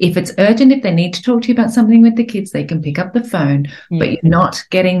them. If it's urgent, if they need to talk to you about something with the kids, they can pick up the phone, but you're not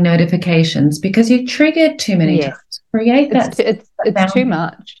getting notifications because you're triggered too many times. Create that. It's too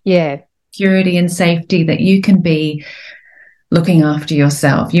much. Yeah. Security and safety that you can be looking after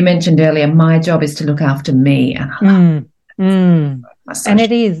yourself. You mentioned earlier, my job is to look after me. And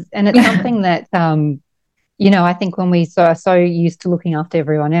it is. And it's something that, I think when we are so used to looking after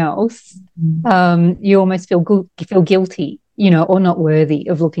everyone else, you almost feel guilty, or not worthy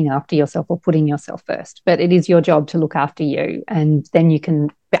of looking after yourself or putting yourself first. But it is your job to look after you. And then you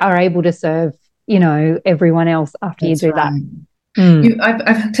are able to serve, everyone else after you do that.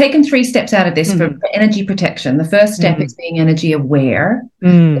 I've taken 3 steps out of this for energy protection. The first step is being energy aware,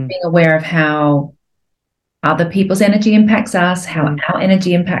 being aware of how other people's energy impacts us, how our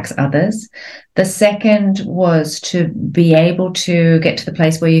energy impacts others. The second was to be able to get to the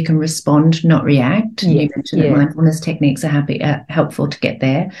place where you can respond, not react. You mentioned that mindfulness techniques are helpful to get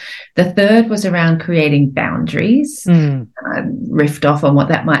there. The third was around creating boundaries. I riffed off on what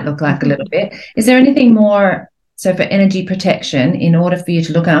that might look like a little bit. Is there anything more? So for energy protection, in order for you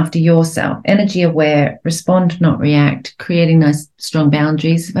to look after yourself, energy aware, respond, not react, creating those strong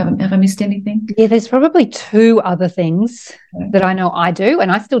boundaries. Have I missed anything? Yeah, there's probably 2 other things that I know I do,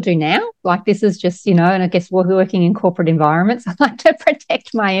 and I still do now. Like this is just, and I guess we're working in corporate environments. I like to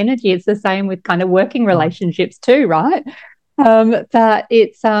protect my energy. It's the same with kind of working relationships too, right? But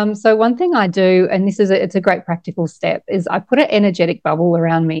it's so one thing I do, and it's a great practical step, is I put an energetic bubble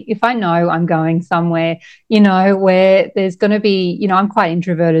around me. If I know I'm going somewhere, where there's going to be, I'm quite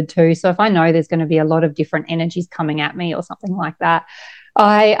introverted too. So if I know there's going to be a lot of different energies coming at me or something like that,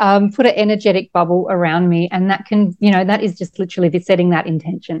 I put an energetic bubble around me, and that can, that is just literally setting that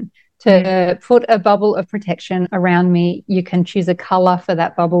intention to put a bubble of protection around me. You can choose a color for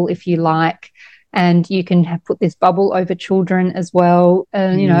that bubble if you like. And you can put this bubble over children as well,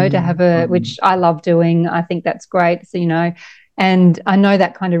 to have which I love doing. I think that's great. So, and I know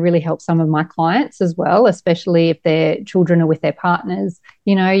that kind of really helps some of my clients as well, especially if their children are with their partners.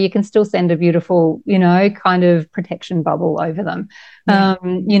 You can still send a beautiful, kind of protection bubble over them.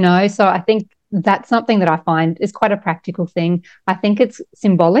 So I think that's something that I find is quite a practical thing. I think it's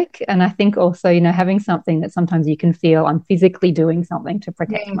symbolic. And I think also, having something that sometimes you can feel I'm physically doing something to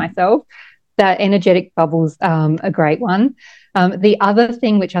protect myself. That energetic bubble's a great one. The other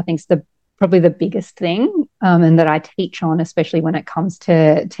thing, which I think is probably the biggest thing, and that I teach on, especially when it comes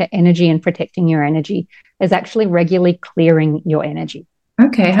to energy and protecting your energy, is actually regularly clearing your energy.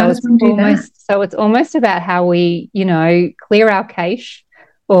 Okay, how does one do that? So it's almost about how we, clear our cache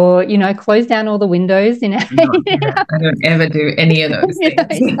or, you know, close down all the windows in our I don't ever do any of those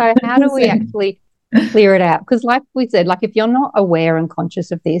things. So how do we actually clear it out? Because like we said, like if you're not aware and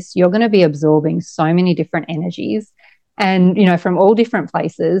conscious of this, you're going to be absorbing so many different energies and, you know, from all different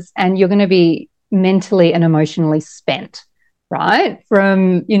places, and you're going to be mentally and emotionally spent, right?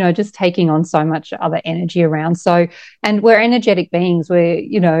 From, you know, just taking on so much other energy around. So, and we're energetic beings, we're,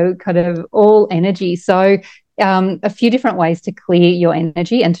 you know, kind of all energy. So a few different ways to clear your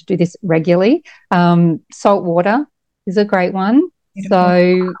energy and to do this regularly. Salt water is a great one. Beautiful.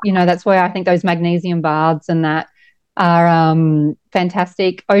 So, you know, that's where I think those magnesium baths and that are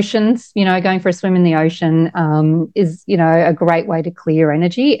fantastic. Oceans, you know, going for a swim in the ocean is, you know, a great way to clear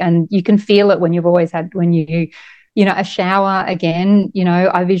energy. And you can feel it when you've always had, when you know, a shower again, you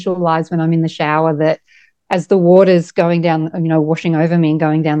know, I visualize when I'm in the shower that as the water's going down, you know, washing over me and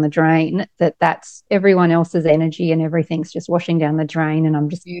going down the drain, that's everyone else's energy and everything's just washing down the drain, and I'm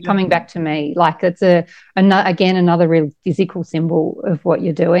just coming back to me. Like it's another real physical symbol of what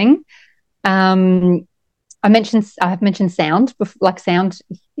you're doing. I've mentioned sound. Like sound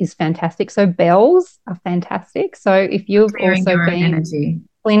is fantastic. So bells are fantastic. So if you've clearing also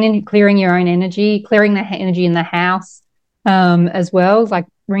been clearing your own energy, clearing the energy in the house as well, like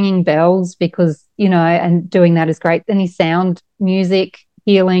ringing bells, because, you know, and doing that is great. Any sound, music,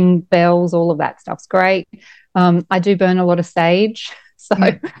 healing, bells, all of that stuff's great. I do burn a lot of sage, so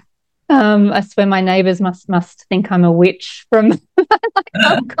I swear my neighbours must think I'm a witch from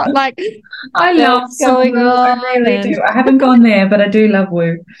I've got like I love going on. I really do. I haven't gone there, but I do love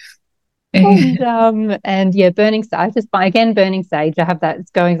woo. And yeah, burning sage. Burning sage. I have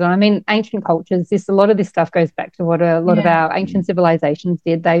that going on. I mean, ancient cultures. A lot of this stuff goes back to what a lot of our ancient civilizations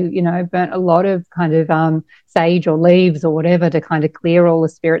did. They, you know, burnt a lot of kind of sage or leaves or whatever to kind of clear all the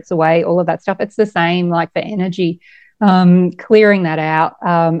spirits away. All of that stuff. It's the same, like for energy, clearing that out.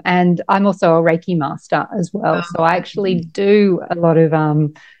 And I'm also a Reiki master as well, so I actually do a lot of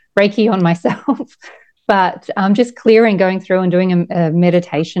Reiki on myself. But just clearing, going through and doing a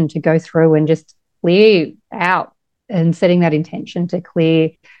meditation to go through and just clear out and setting that intention to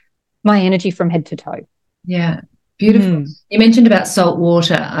clear my energy from head to toe. Yeah, beautiful. You mentioned about salt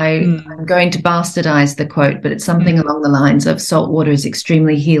water. I'm going to bastardize the quote, but it's something along the lines of salt water is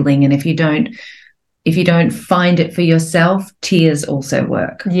extremely healing, and if you don't find it for yourself, tears also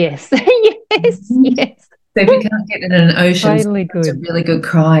work. Yes, yes. So if you can't get it in an ocean, totally good. A really good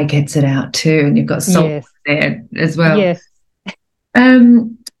cry gets it out too, and you've got salt there as well. Yes.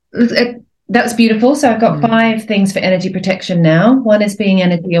 That was beautiful. So I've got 5 things for energy protection now. One is being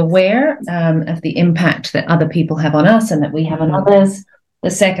energy aware of the impact that other people have on us and that we have on others. The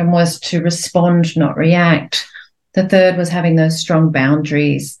second was to respond, not react. The third was having those strong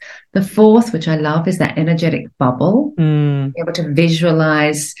boundaries. The fourth, which I love, is that energetic bubble. Be able to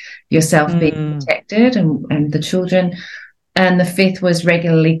visualize yourself being protected and the children. And the fifth was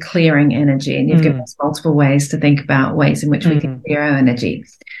regularly clearing energy. And you've given us multiple ways to think about ways in which we can clear our energy.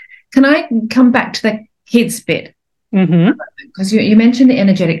 Can I come back to the kids bit? Because you mentioned the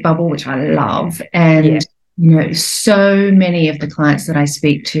energetic bubble, which I love. And, you know, so many of the clients that I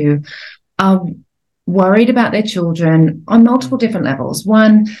speak to are worried about their children on multiple different levels.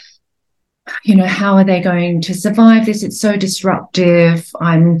 One, you know, how are they going to survive this? It's so disruptive.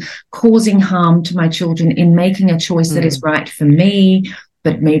 I'm causing harm to my children in making a choice that is right for me,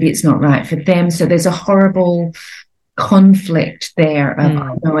 but maybe it's not right for them. So there's a horrible conflict there of,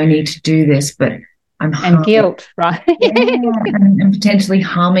 I know I need to do this, but and guilt, right? and potentially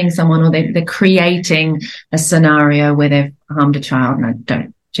harming someone, or they're creating a scenario where they've harmed a child, and I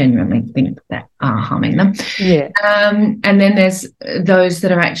don't genuinely think that are harming them. And then there's those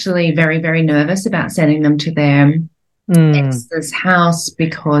that are actually very, very nervous about sending them to their ex's house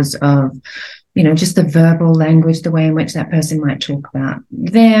because of, you know, just the verbal language, the way in which that person might talk about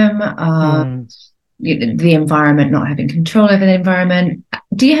them, the environment, not having control over the environment.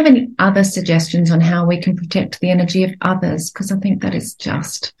 Do you have any other suggestions on how we can protect the energy of others? Because I think that is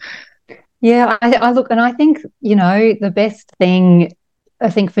just... Yeah, I look, and I think, you know, the best thing I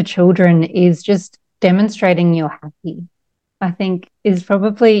think for children is just demonstrating you're happy, I think is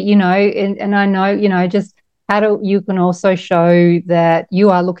probably, you know, and I know, you know, just you can also show that you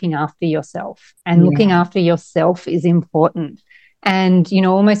are looking after yourself, and looking after yourself is important. And, you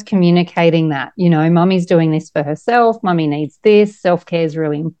know, almost communicating that, you know, mummy's doing this for herself, mummy needs this, self-care is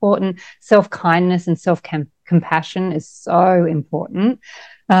really important, self-kindness and self-compassion is so important.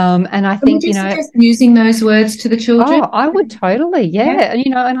 And I think, you know, using those words to the children. Oh, I would totally, And,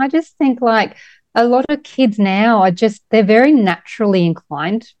 you know, and I just think like a lot of kids now are they're very naturally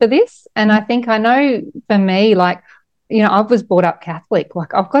inclined for this. And I think I know for me, like I was brought up Catholic.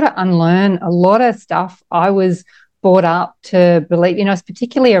 Like, I've got to unlearn a lot of stuff I was brought up to believe,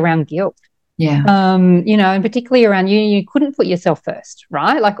 particularly around guilt. Yeah. And particularly around you couldn't put yourself first,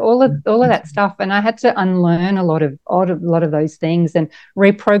 right? Like all of that stuff. And I had to unlearn a lot of those things and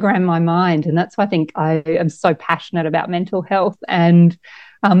reprogram my mind. And that's why I think I am so passionate about mental health and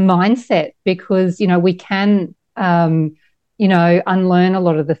mindset, because, we can, unlearn a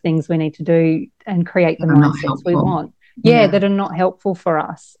lot of the things we need to do and create the mindsets we want. That are not helpful for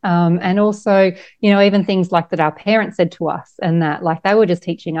us. And also, even things like that our parents said to us, and that like they were just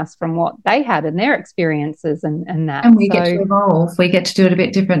teaching us from what they had and their experiences and that. And we get to evolve. We get to do it a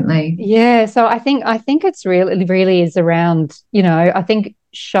bit differently. Yeah. So I think it's really is around, I think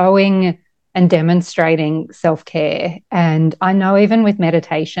showing and demonstrating self-care. And I know even with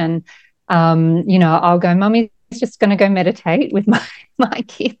meditation, I'll go, Mummy's just going to go meditate with my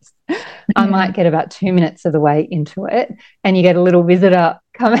kids. I might get about 2 minutes of the way into it, and you get a little visitor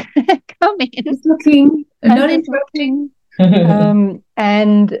come in, just looking, not interrupting. But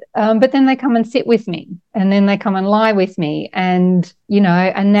then they come and sit with me, and then they come and lie with me, and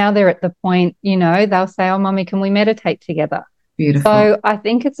and now they're at the point, they'll say, "Oh, Mummy, can we meditate together?" Beautiful. So I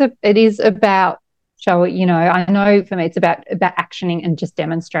think it is about showing. I know for me, it's about actioning and just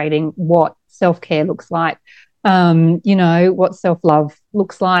demonstrating what self-care looks like. What self-love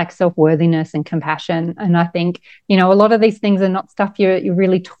looks like, self-worthiness and compassion. And I think, a lot of these things are not stuff you're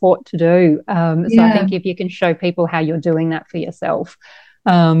really taught to do. So I think if you can show people how you're doing that for yourself,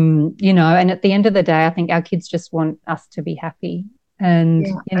 and at the end of the day, I think our kids just want us to be happy. And,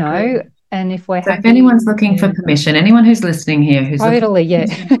 and if we're happy. If anyone's looking for permission, anyone who's listening here, who's totally, go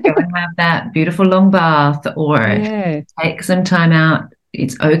and have that beautiful long bath or take some time out,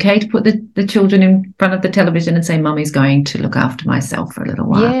 it's okay to put the children in front of the television and say, Mummy's going to look after myself for a little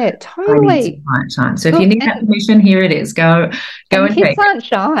while. Yeah, totally. Time. So if you need that permission, here it is. Go and take it. Kids aren't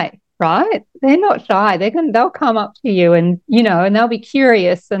shy, right? They're not shy. They'll come up to you and, and they'll be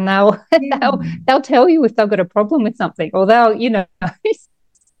curious, and they'll tell you if they've got a problem with something, or they'll,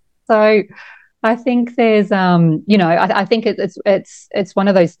 So I think there's, I think it's one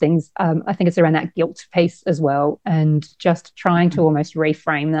of those things. I think it's around that guilt piece as well, and just trying to almost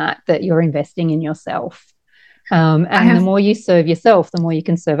reframe that you're investing in yourself. The more you serve yourself, the more you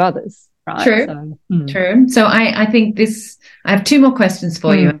can serve others. Right. True. True. So I think I have two more questions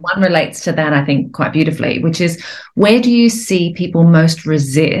for you. And one relates to that, I think, quite beautifully, which is, where do you see people most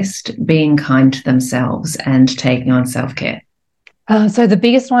resist being kind to themselves and taking on self-care? So the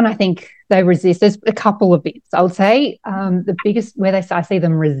biggest one, I think they resist, there's a couple of bits. I would say the biggest where I see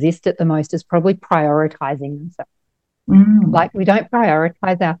them resist it the most is probably prioritizing themselves. Like, we don't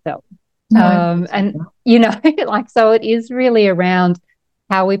prioritize ourselves. No, so it is really around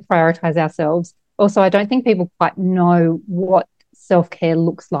how we prioritize ourselves. Also, I don't think people quite know what self-care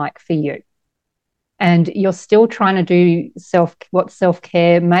looks like for you. And you're still trying to do what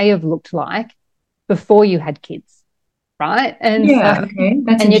self-care may have looked like before you had kids. Right. And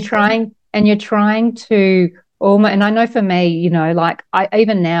you're trying to almost, and I know for me,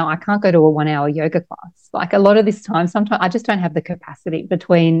 even now I can't go to a 1 hour yoga class. Like, a lot of this time, sometimes I just don't have the capacity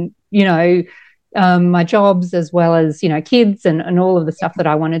between, my jobs as well as, kids and all of the stuff that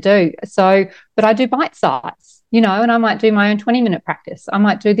I want to do. So, but I do bite size, and I might do my own 20-minute practice. I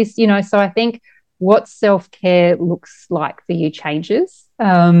might do this, so I think what self-care looks like for you changes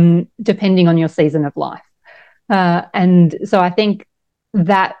depending on your season of life. And so I think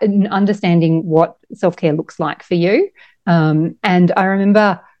that understanding what self-care looks like for you. And I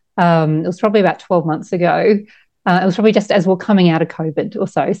remember it was probably about 12 months ago. It was probably just as we're coming out of COVID or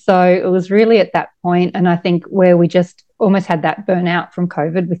so. So it was really at that point, and I think where we just almost had that burnout from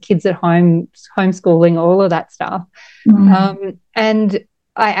COVID with kids at home, homeschooling, all of that stuff. And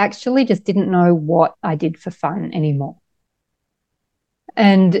I actually just didn't know what I did for fun anymore.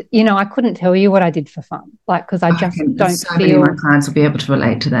 And, I couldn't tell you what I did for fun, because I just don't feel. Many of my clients will be able to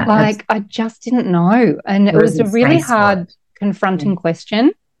relate to that. I just didn't know. And it was a really hard, confronting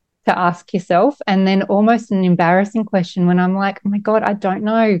question to ask yourself, and then almost an embarrassing question when I'm like, oh my God, I don't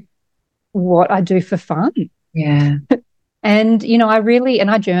know what I do for fun. Yeah. And,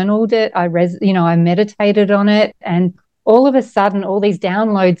 I journaled it. I meditated on it, and all of a sudden, all these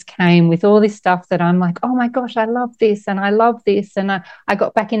downloads came with all this stuff that I'm like, oh my gosh, I love this and I love this. And I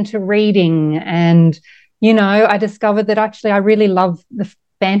got back into reading, and, I discovered that actually I really love the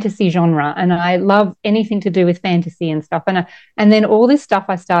fantasy genre, and I love anything to do with fantasy and stuff. And then all this stuff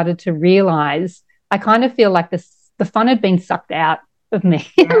I started to realize, I kind of feel like the fun had been sucked out of me.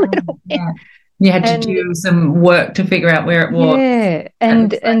 Yeah. You had to do some work to figure out where it was. Yeah.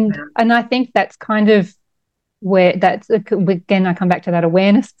 And I think that's kind of where that's, again, I come back to that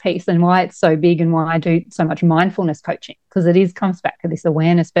awareness piece and why it's so big and why I do so much mindfulness coaching, because it comes back to this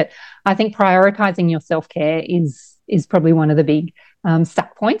awareness. But I think prioritizing your self-care is probably one of the big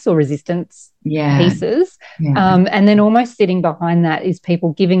stuck points or resistance pieces. And then almost sitting behind that is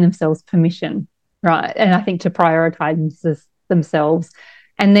people giving themselves permission, right? And I think to prioritize themselves.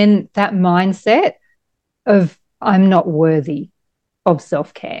 And then that mindset of I'm not worthy of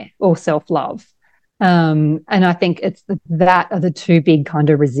self-care or self-love. And I think it's that are the two big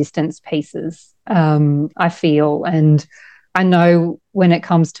kind of resistance pieces, I feel. And I know when it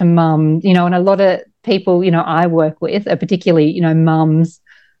comes to mum, you know, and a lot of people, you know, I work with are particularly, you know, mums,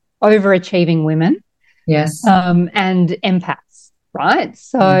 overachieving women. Yes. And empaths, right?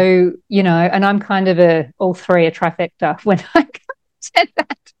 So, you know, and I'm kind of all three, a trifecta when I said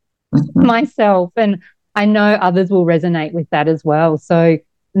that myself. And I know others will resonate with that as well. So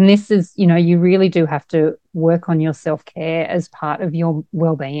this is, you know, you really do have to work on your self-care as part of your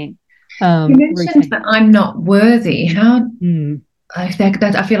well-being. You mentioned that I'm not worthy. How I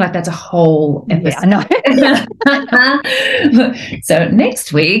feel like that's a whole episode. Yeah, I know. So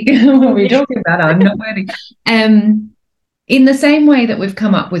next week we'll be talking about I'm not worthy. In the same way that we've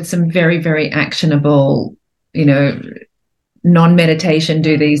come up with some very, very actionable, you know, non-meditation,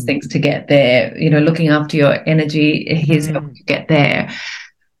 do these things to get there, you know, looking after your energy, here's how you get there.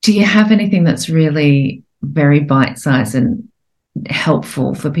 Do you have anything that's really very bite-sized and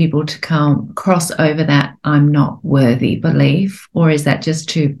helpful for people to cross over that I'm not worthy belief, or is that just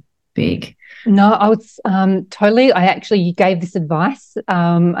too big? No, I would totally. I actually gave this advice,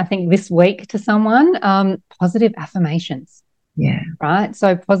 I think this week to someone, positive affirmations. Yeah. Right.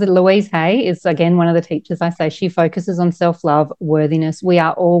 So Louise Hay is, again, one of the teachers I say. She focuses on self-love, worthiness. We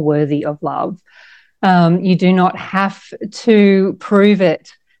are all worthy of love. You do not have to prove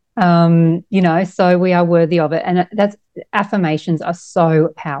it. You know, so we are worthy of it. And affirmations are so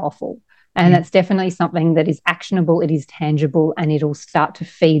powerful. And that's definitely something that is actionable, it is tangible, and it'll start to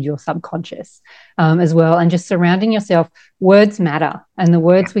feed your subconscious as well. And just surrounding yourself, words matter, and the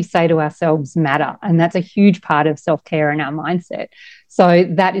words we say to ourselves matter. And that's a huge part of self-care and our mindset. So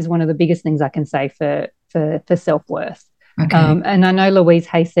that is one of the biggest things I can say for self-worth. Okay. And I know Louise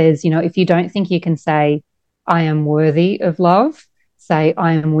Hay says, you know, if you don't think you can say, I am worthy of love, say,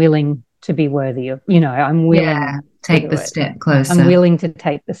 I am willing to be worthy of, you know, I'm willing. Yeah, take the step closer. I'm willing to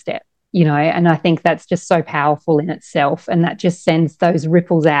take the step, you know, and I think that's just so powerful in itself. And that just sends those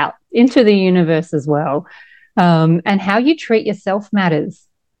ripples out into the universe as well. And how you treat yourself matters.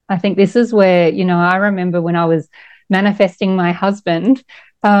 I think this is where, you know, I remember when I was manifesting my husband,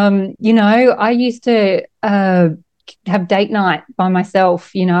 you know, I used to have date night by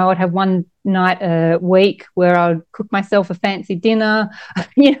myself. You know, I'd have one night a week where I'd cook myself a fancy dinner,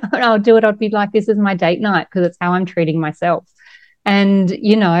 you know, and I'll do it. I'd be like, this is my date night, because it's how I'm treating myself. And,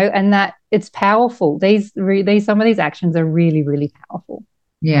 you know, and that it's powerful. These some of these actions are really, really powerful.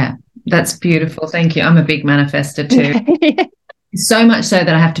 Yeah, that's beautiful. Thank you. I'm a big manifester too. So much so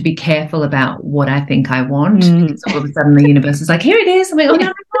that I have to be careful about what I think I want. Because all of a sudden the universe is like, here it is. I'm like, oh, no,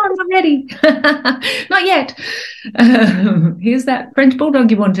 I'm not ready. Not yet. Here's that French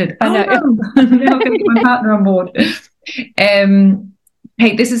bulldog you wanted. I know. No. Now I'm going to get my partner on board.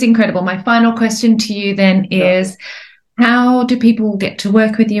 Hey, this is incredible. My final question to you then is, how do people get to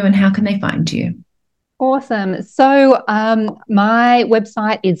work with you and how can they find you? Awesome. So my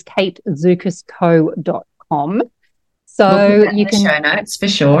website is katezoukasco.com. So you can show notes for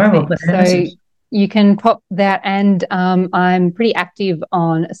sure. We'll put so you can pop that, and I'm pretty active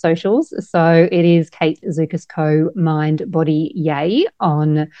on socials. So it is Kate Zoukasco Mind Body Yay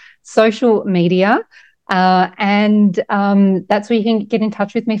on social media. And that's where you can get in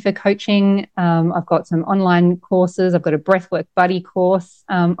touch with me for coaching. I've got some online courses. I've got a breathwork buddy course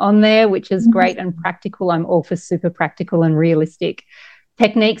on there, which is great and practical. I'm all for super practical and realistic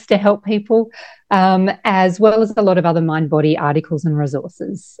techniques to help people, as well as a lot of other mind-body articles and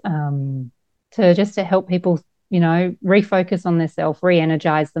resources to help people, you know, refocus on themselves,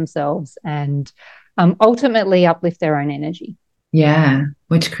 re-energize themselves, and ultimately uplift their own energy. Yeah,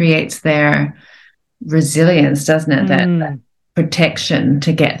 which creates their resilience, doesn't it? That protection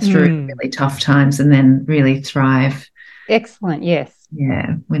to get through really tough times and then really thrive. Excellent. Yes.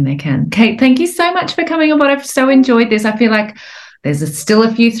 Yeah, when they can. Kate, thank you so much for coming on board. I've so enjoyed this. I feel like there's still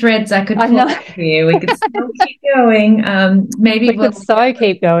a few threads I could pull here. We could still keep going. Maybe we'll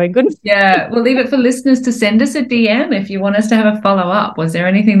keep going. Good. Yeah, we'll leave it for listeners to send us a DM if you want us to have a follow-up. Was there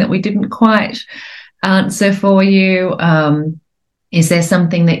anything that we didn't quite answer for you? Is there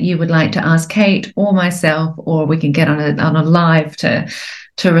something that you would like to ask Kate or myself, or we can get on a live to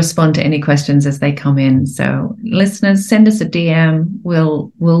to respond to any questions as they come in. So listeners, send us a DM.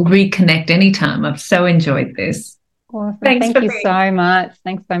 We'll reconnect anytime. I've so enjoyed this. Awesome. Thank you so much.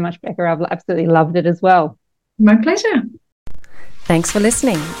 Thanks so much, Becca. I've absolutely loved it as well. My pleasure. Thanks for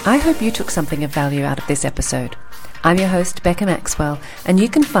listening. I hope you took something of value out of this episode. I'm your host, Becca Maxwell, and you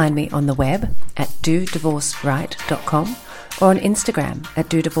can find me on the web at dodivorceright.com or on Instagram at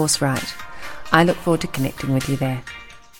dodivorceright. I look forward to connecting with you there.